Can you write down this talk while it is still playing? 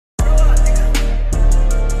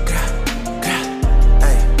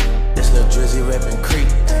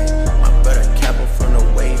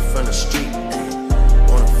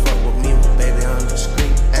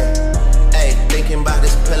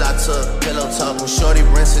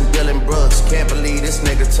Harrison, Dylan Brooks. Can't believe this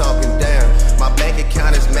nigga talking down. My bank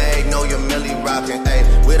account is Magnolia Millie rockin'.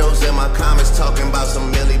 Ayy, widows in my comments talking about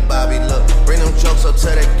some Millie Bobby. Look, bring them jokes up to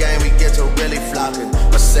the game, we get to really flocking.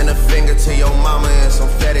 I send a finger to your mama in some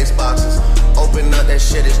FedEx boxes. Open up, that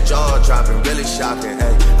shit is jaw dropping, really shocking.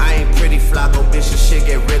 Ayy, I ain't pretty Flocko, bitch, this shit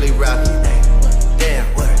get really rocky. Ayy, damn,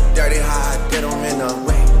 what? Dirty how I did them in the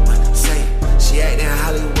way. Say, she actin'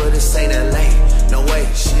 Hollywood, this ain't LA. No way,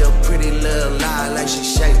 she a pretty little lie like she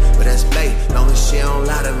shake, but that's bait. Long as she don't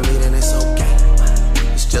lie to me, then it's okay.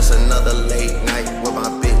 It's just another late night with my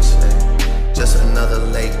bitch. Like. Just another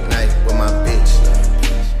late night with my bitch.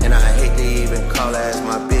 Like. And I hate to even call her as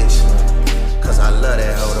my bitch. Like. Cause I love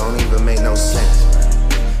that hoe, don't even make no sense.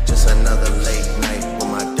 Just another late night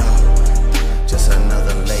with my dog. Just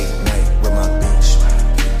another late night with my bitch.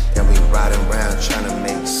 Like. And we riding around trying to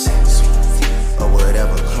make sense. Or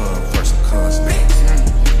whatever comes first comes next.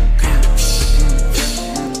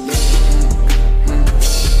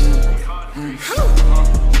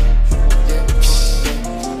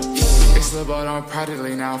 Lil' boy on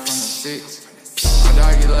practically now from the 6. My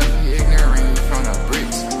dog, he left me ignorant from the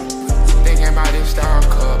bricks. Thinking about this star